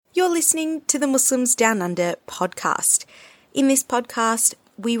You're listening to the Muslims Down Under podcast. In this podcast,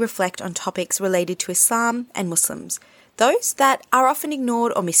 we reflect on topics related to Islam and Muslims, those that are often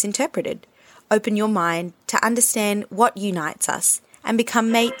ignored or misinterpreted. Open your mind to understand what unites us and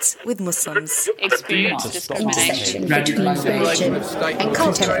become mates with Muslims. Experience discrimination, religion, and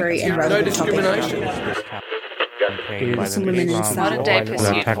contemporary and relevant topics. Muslim women in Islam modern day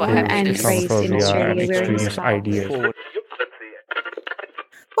pursuit for and happiness. raised in Australia wearing extremist a ideas.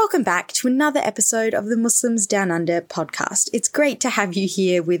 Welcome back to another episode of the Muslims Down Under podcast. It's great to have you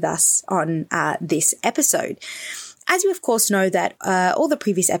here with us on this episode. As you of course know that all the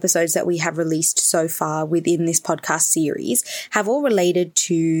previous episodes that we have released so far within this podcast series have all related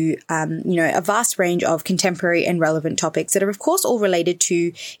to, a vast range of contemporary and relevant topics that are of course all related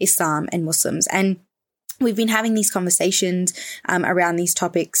to Islam and Muslims. And we've been having these conversations around these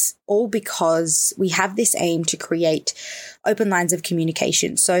topics all because we have this aim to create open lines of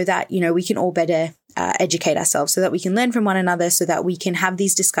communication so that, we can all better educate ourselves, so that we can learn from one another, so that we can have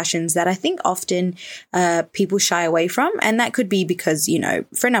these discussions that I think often people shy away from. And that could be because,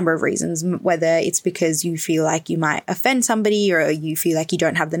 for a number of reasons, whether it's because you feel like you might offend somebody or you feel like you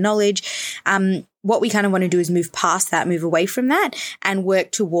don't have the knowledge. What we kind of want to do is move past that, move away from that and work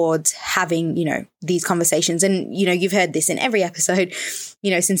towards having, these conversations. And, you've heard this in every episode,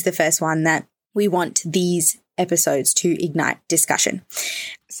 since the first one, that we want these episodes to ignite discussion.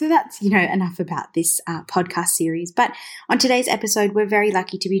 So that's, enough about this podcast series. But on today's episode, we're very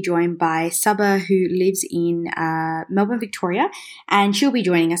lucky to be joined by Sabah, who lives in Melbourne, Victoria, and she'll be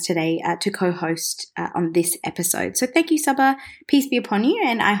joining us today to co-host on this episode. So thank you, Sabah. Peace be upon you,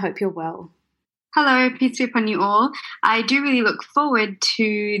 and I hope you're well. Hello, peace be upon you all. I do really look forward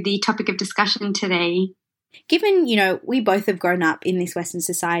to the topic of discussion today. Given, we both have grown up in this Western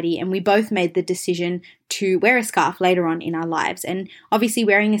society and we both made the decision to wear a scarf later on in our lives. And obviously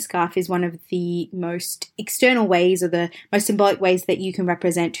wearing a scarf is one of the most external ways or the most symbolic ways that you can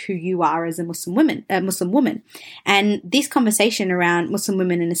represent who you are as a Muslim woman. And this conversation around Muslim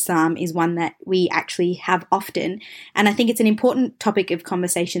women in Islam is one that we actually have often. And I think it's an important topic of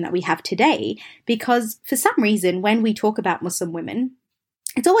conversation that we have today because for some reason, when we talk about Muslim women,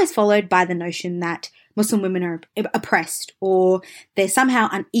 it's always followed by the notion that Muslim women are oppressed or they're somehow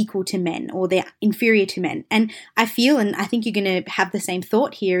unequal to men or they're inferior to men. And I feel, and I think you're going to have the same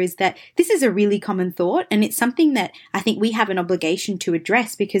thought here, is that this is a really common thought and it's something that I think we have an obligation to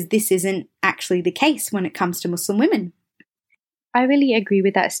address because this isn't actually the case when it comes to Muslim women. I really agree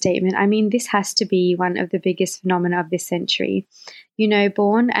with that statement. I mean, this has to be one of the biggest phenomena of this century.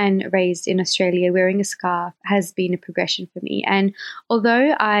 Born and raised in Australia, wearing a scarf has been a progression for me. And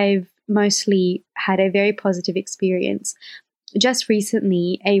although I've mostly had a very positive experience, just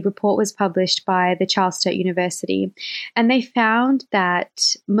recently a report was published by the Charles Sturt University, and they found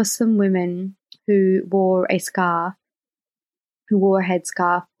that Muslim women who wore a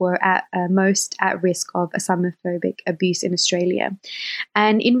headscarf were most at risk of Islamophobic abuse in Australia.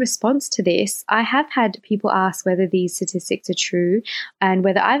 And in response to this, I have had people ask whether these statistics are true and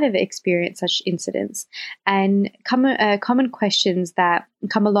whether I've ever experienced such incidents. And common questions that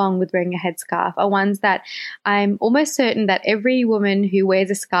come along with wearing a headscarf are ones that I'm almost certain that every woman who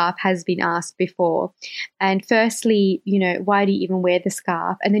wears a scarf has been asked before. And firstly, why do you even wear the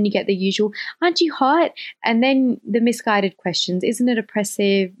scarf? And then you get the usual, aren't you hot? And then the misguided questions, isn't it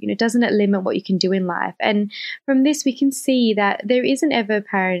oppressive? Doesn't it limit what you can do in life? And from this, we can see that there is an ever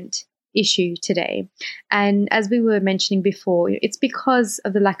apparent issue today. And as we were mentioning before, it's because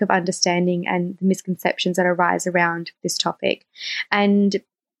of the lack of understanding and the misconceptions that arise around this topic. And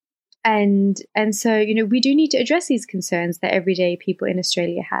so, we do need to address these concerns that everyday people in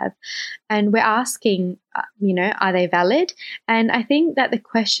Australia have. And we're asking, are they valid? And I think that the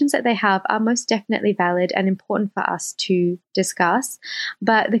questions that they have are most definitely valid and important for us to discuss,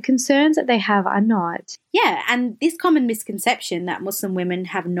 but the concerns that they have are not. Yeah, and this common misconception that Muslim women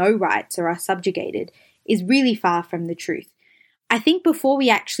have no rights or are subjugated is really far from the truth. I think before we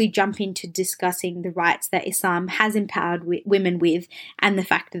actually jump into discussing the rights that Islam has empowered women with and the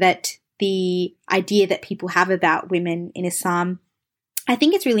fact that the idea that people have about women in Islam, I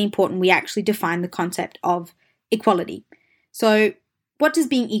think it's really important we actually define the concept of equality. So what does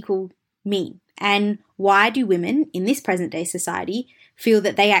being equal mean? And why do women in this present day society feel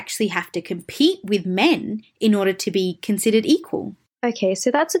that they actually have to compete with men in order to be considered equal? Okay, so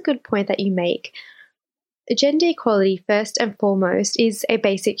that's a good point that you make. Gender equality, first and foremost, is a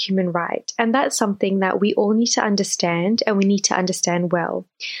basic human right, and that's something that we all need to understand, and we need to understand well.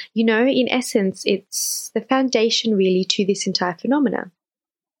 In essence, it's the foundation really to this entire phenomena.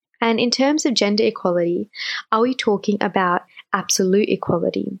 And in terms of gender equality, are we talking about absolute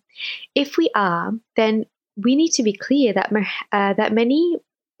equality? If we are, then we need to be clear that that many,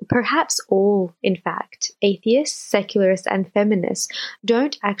 perhaps all, in fact, atheists, secularists, and feminists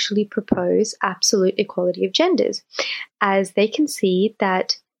don't actually propose absolute equality of genders, as they concede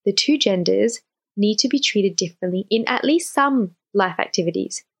that the two genders need to be treated differently in at least some life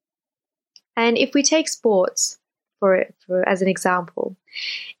activities. And if we take sports for as an example,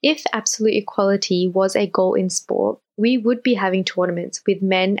 if absolute equality was a goal in sport, we would be having tournaments with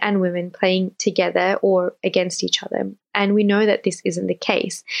men and women playing together or against each other. And we know that this isn't the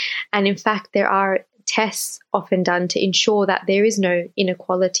case. And in fact, there are tests often done to ensure that there is no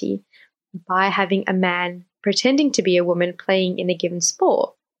inequality by having a man pretending to be a woman playing in a given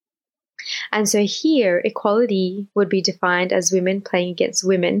sport. And so here, equality would be defined as women playing against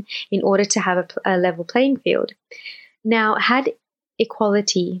women in order to have a level playing field. Now, had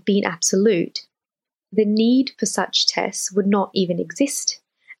equality been absolute, the need for such tests would not even exist.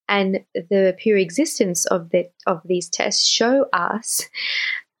 And the pure existence of these tests show us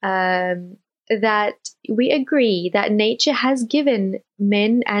that we agree that nature has given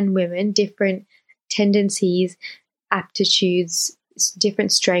men and women different tendencies, aptitudes,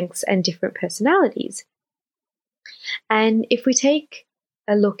 different strengths, and different personalities. And if we take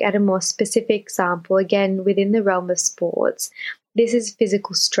a look at a more specific example, again within the realm of sports, this is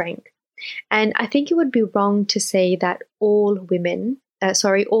physical strength. And I think it would be wrong to say that all men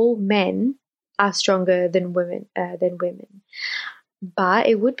are stronger than women. But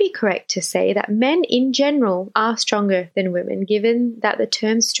it would be correct to say that men in general are stronger than women, given that the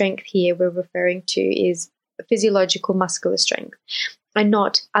term strength here we're referring to is physiological muscular strength and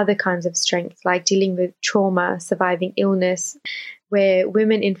not other kinds of strength like dealing with trauma, surviving illness, where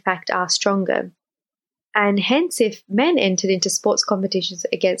women in fact are stronger. And hence, if men entered into sports competitions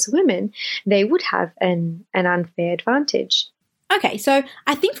against women, they would have an unfair advantage. Okay, so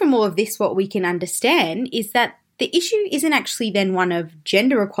I think from all of this, what we can understand is that the issue isn't actually then one of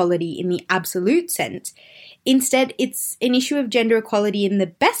gender equality in the absolute sense. Instead, it's an issue of gender equality in the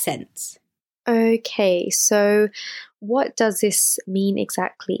best sense. Okay, so what does this mean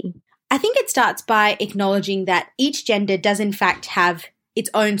exactly? I think it starts by acknowledging that each gender does in fact have its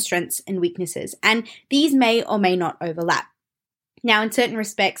own strengths and weaknesses, and these may or may not overlap. Now, in certain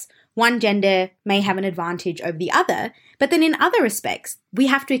respects, one gender may have an advantage over the other, but then in other respects, we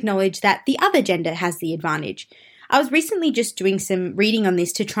have to acknowledge that the other gender has the advantage. I was recently just doing some reading on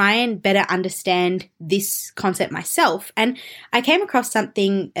this to try and better understand this concept myself, and I came across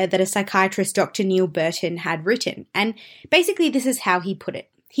something that a psychiatrist, Dr. Neil Burton, had written, and basically this is how he put it.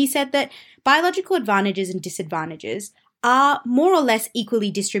 He said that biological advantages and disadvantages are more or less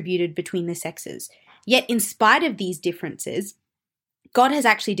equally distributed between the sexes, yet in spite of these differences, God has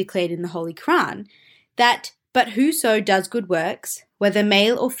actually declared in the Holy Quran that, "But whoso does good works, whether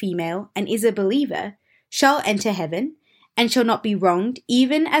male or female, and is a believer, shall enter heaven, and shall not be wronged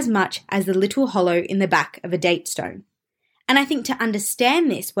even as much as the little hollow in the back of a date stone." And I think to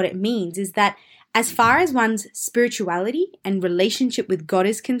understand this, what it means is that as far as one's spirituality and relationship with God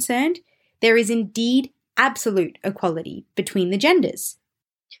is concerned, there is indeed absolute equality between the genders.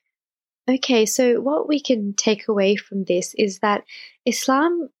 Okay, so what we can take away from this is that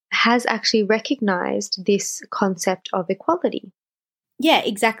Islam has actually recognized this concept of equality. Yeah,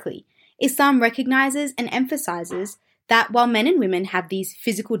 exactly. Islam recognizes and emphasizes that while men and women have these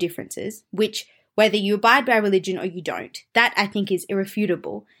physical differences, which whether you abide by religion or you don't, that I think is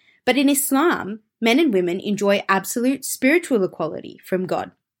irrefutable, but in Islam, men and women enjoy absolute spiritual equality from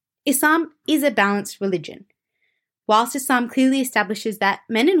God. Islam is a balanced religion. Whilst Islam clearly establishes that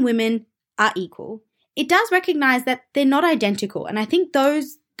men and women are equal, it does recognize that they're not identical, and I think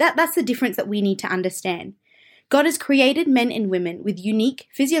that's the difference that we need to understand. God has created men and women with unique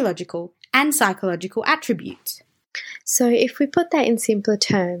physiological and psychological attributes. So if we put that in simpler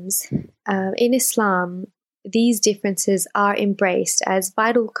terms, in Islam, these differences are embraced as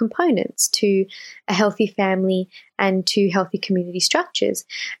vital components to a healthy family and to healthy community structures,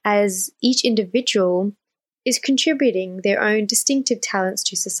 as each individual is contributing their own distinctive talents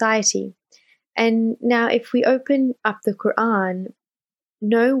to society. And now if we open up the Quran,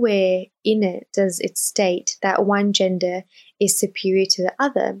 nowhere in it does it state that one gender is superior to the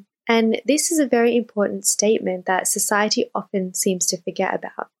other. And this is a very important statement that society often seems to forget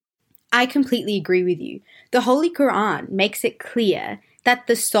about. I completely agree with you. The Holy Quran makes it clear that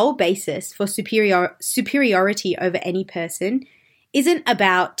the sole basis for superiority over any person isn't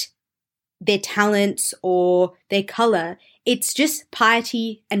about their talents or their color. It's just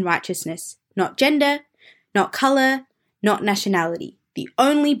piety and righteousness, not gender, not color, not nationality. The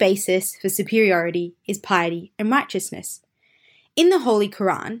only basis for superiority is piety and righteousness. In the Holy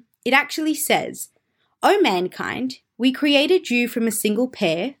Quran, it actually says, "O mankind, we created you from a single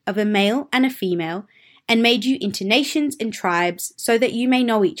pair of a male and a female and made you into nations and tribes so that you may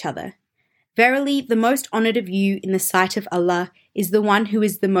know each other. Verily, the most honoured of you in the sight of Allah is the one who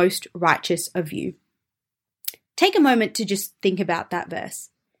is the most righteous of you." Take a moment to just think about that verse.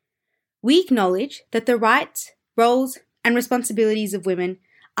 We acknowledge that the rights, roles, and responsibilities of women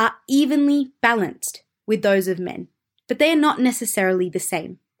are evenly balanced with those of men, but they are not necessarily the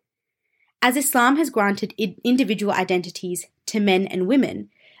same. As Islam has granted individual identities to men and women,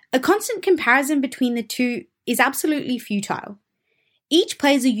 a constant comparison between the two is absolutely futile. Each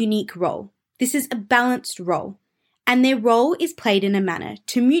plays a unique role. This is a balanced role, and their role is played in a manner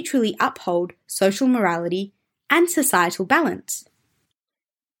to mutually uphold social morality and societal balance.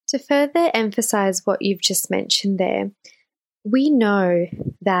 To further emphasize what you've just mentioned there, we know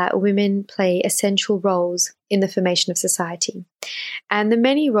that women play essential roles in the formation of society, and the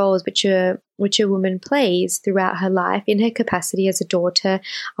many roles which a woman plays throughout her life in her capacity as a daughter,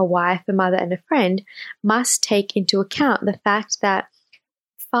 a wife, a mother, and a friend must take into account the fact that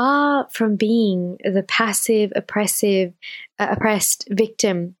far from being the passive, oppressed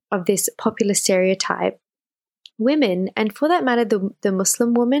victim of this popular stereotype, women, and for that matter the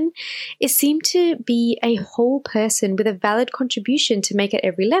Muslim woman, is seen to be a whole person with a valid contribution to make at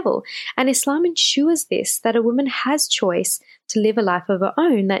every level. And Islam ensures this, that a woman has choice to live a life of her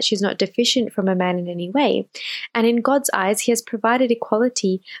own, that she's not deficient from a man in any way. And in God's eyes, He has provided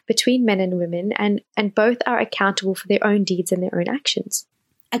equality between men and women, and both are accountable for their own deeds and their own actions.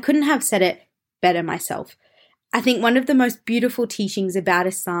 I couldn't have said it better myself. I think one of the most beautiful teachings about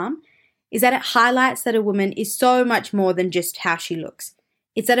Islam is that it highlights that a woman is so much more than just how she looks.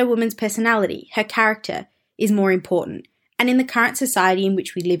 It's that a woman's personality, her character, is more important. And in the current society in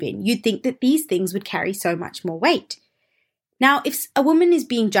which we live in, you'd think that these things would carry so much more weight. Now, if a woman is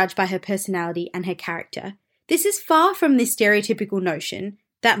being judged by her personality and her character, this is far from this stereotypical notion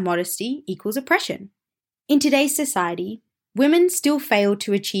that modesty equals oppression. In today's society, women still fail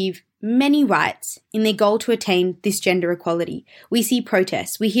to achieve many rights in their goal to attain this gender equality. We see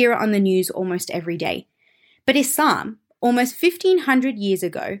protests, we hear it on the news almost every day. But Islam, almost 1500 years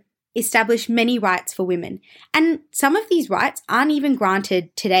ago, established many rights for women, and some of these rights aren't even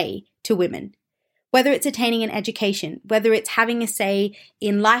granted today to women. Whether it's attaining an education, whether it's having a say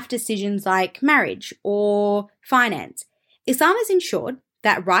in life decisions like marriage or finance, Islam has ensured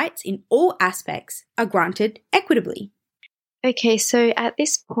that rights in all aspects are granted equitably. Okay, so at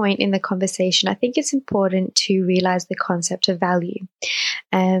this point in the conversation, I think it's important to realize the concept of value.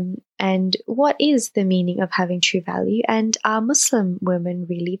 And what is the meaning of having true value, and are Muslim women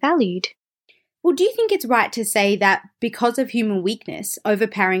really valued? Well, do you think it's right to say that because of human weakness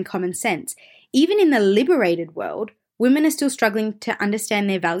overpowering common sense, even in the liberated world, women are still struggling to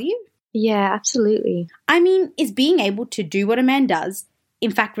understand their value? Yeah, absolutely. I mean, is being able to do what a man does in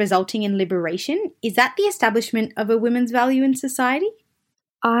fact resulting in liberation? Is that the establishment of a woman's value in society?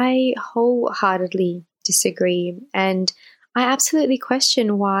 I wholeheartedly disagree, and I absolutely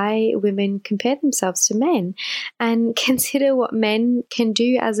question why women compare themselves to men and consider what men can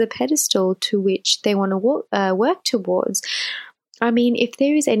do as a pedestal to which they want to work towards. I mean, if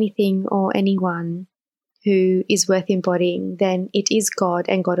there is anything or anyone who is worth embodying, then it is God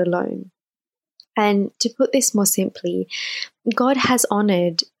and God alone. And to put this more simply, God has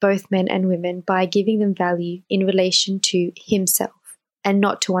honored both men and women by giving them value in relation to Himself and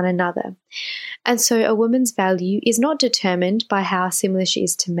not to one another. And so a woman's value is not determined by how similar she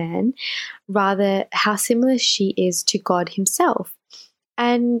is to man, rather how similar she is to God Himself.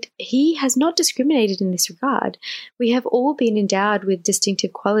 And He has not discriminated in this regard. We have all been endowed with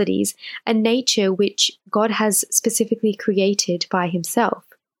distinctive qualities, a nature which God has specifically created by Himself.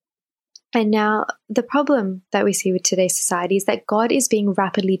 And now the problem that we see with today's society is that God is being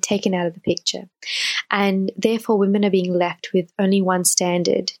rapidly taken out of the picture, and therefore women are being left with only one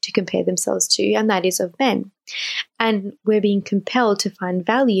standard to compare themselves to, and that is of men. And we're being compelled to find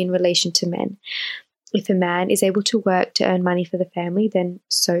value in relation to men. If a man is able to work to earn money for the family, then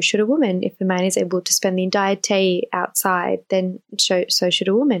so should a woman. If a man is able to spend the entire day outside, then so should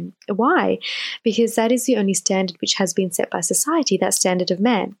a woman. Why? Because that is the only standard which has been set by society, that standard of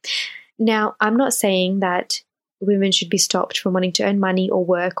man. Now, I'm not saying that women should be stopped from wanting to earn money or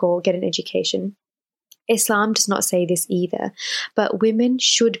work or get an education. Islam does not say this either, but women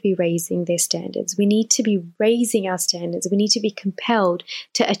should be raising their standards. We need to be raising our standards. We need to be compelled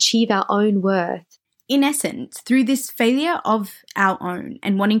to achieve our own worth. in essence, through this failure of our own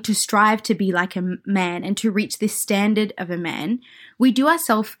and wanting to strive to be like a man and to reach this standard of a man, we do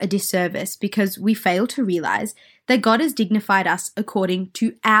ourselves a disservice because we fail to realize that God has dignified us according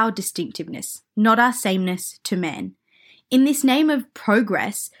to our distinctiveness, not our sameness to man. In this name of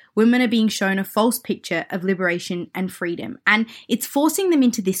progress, women are being shown a false picture of liberation and freedom, and it's forcing them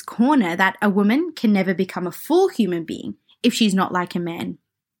into this corner that a woman can never become a full human being if she's not like a man.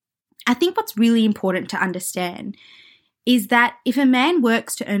 I think what's really important to understand is that if a man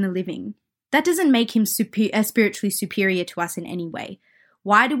works to earn a living, that doesn't make him spiritually superior to us in any way.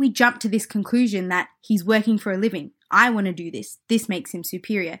 Why do we jump to this conclusion that he's working for a living? I want to do this. This makes him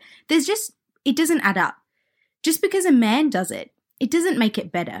superior. It doesn't add up. Just because a man does it, it doesn't make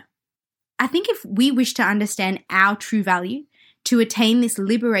it better. I think if we wish to understand our true value, to attain this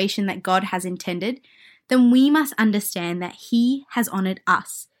liberation that God has intended, then we must understand that He has honored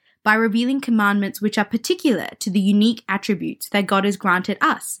us by revealing commandments which are particular to the unique attributes that God has granted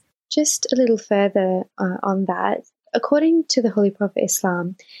us. Just a little further on that, according to the Holy Prophet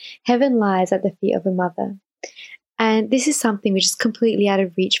Islam, heaven lies at the feet of a mother. And this is something which is completely out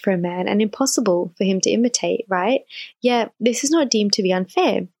of reach for a man and impossible for him to imitate, right? Yet this is not deemed to be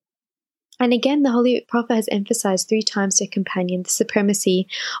unfair. And again, the Holy Prophet has emphasized 3 times to a companion the supremacy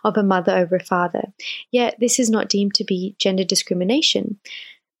of a mother over a father. Yet this is not deemed to be gender discrimination.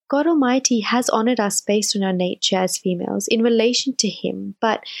 God Almighty has honored us based on our nature as females in relation to Him.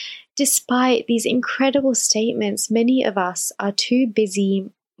 But despite these incredible statements, many of us are too busy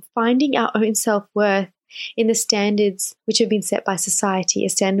finding our own self-worth in the standards which have been set by society, a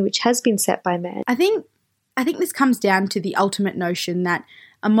standard which has been set by man. I think this comes down to the ultimate notion that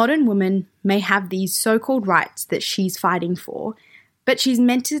a modern woman may have these so-called rights that she's fighting for, but she's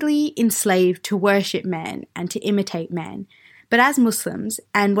mentally enslaved to worship man and to imitate man. But as Muslims,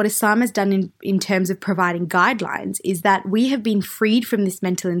 and what Islam has done in terms of providing guidelines, is that we have been freed from this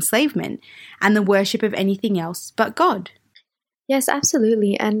mental enslavement and the worship of anything else but God. Yes,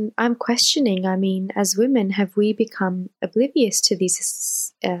 absolutely. And I'm questioning, as women, have we become oblivious to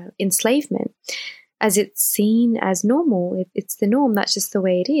this enslavement? As it's seen as normal, it's the norm, that's just the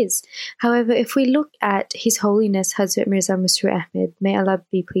way it is. However, if we look at His Holiness Hazrat Mirza Masroor Ahmad, may Allah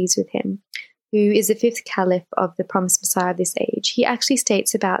be pleased with him, who is the 5th Caliph of the promised Messiah of this age, he actually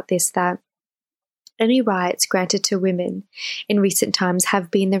states about this that any rights granted to women in recent times have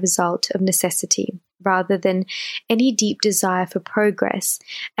been the result of necessity, rather than any deep desire for progress,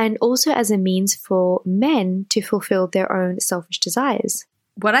 and also as a means for men to fulfill their own selfish desires.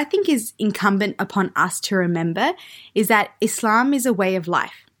 What I think is incumbent upon us to remember is that Islam is a way of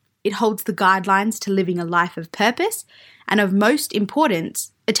life. It holds the guidelines to living a life of purpose and, of most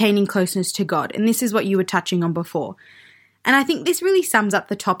importance, attaining closeness to God. And this is what you were touching on before. And I think this really sums up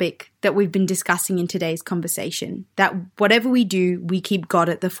the topic that we've been discussing in today's conversation, that whatever we do, we keep God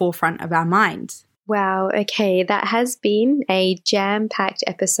at the forefront of our minds. Wow, okay, that has been a jam-packed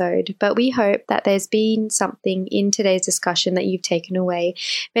episode, but we hope that there's been something in today's discussion that you've taken away.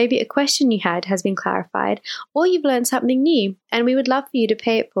 Maybe a question you had has been clarified, or you've learned something new, and we would love for you to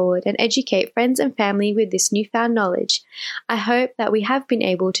pay it forward and educate friends and family with this newfound knowledge. I hope that we have been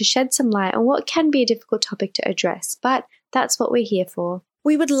able to shed some light on what can be a difficult topic to address, but that's what we're here for.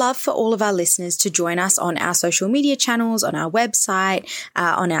 We would love for all of our listeners to join us on our social media channels, on our website,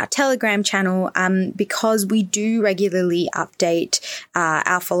 on our Telegram channel, because we do regularly update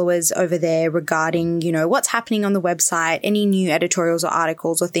our followers over there regarding, what's happening on the website, any new editorials or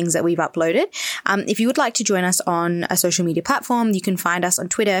articles or things that we've uploaded. If you would like to join us on a social media platform, you can find us on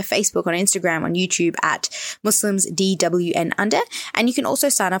Twitter, Facebook, on Instagram, on YouTube at MuslimsDWN_, and you can also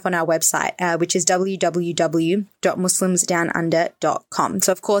sign up on our website, which is www.muslimsdownunder.com.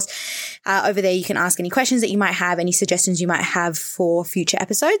 So, of course, over there you can ask any questions that you might have, any suggestions you might have for future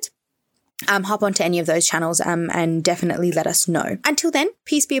episodes. Hop onto any of those channels and definitely let us know. Until then,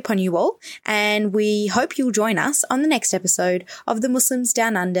 peace be upon you all, and we hope you'll join us on the next episode of the Muslims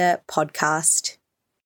Down Under podcast.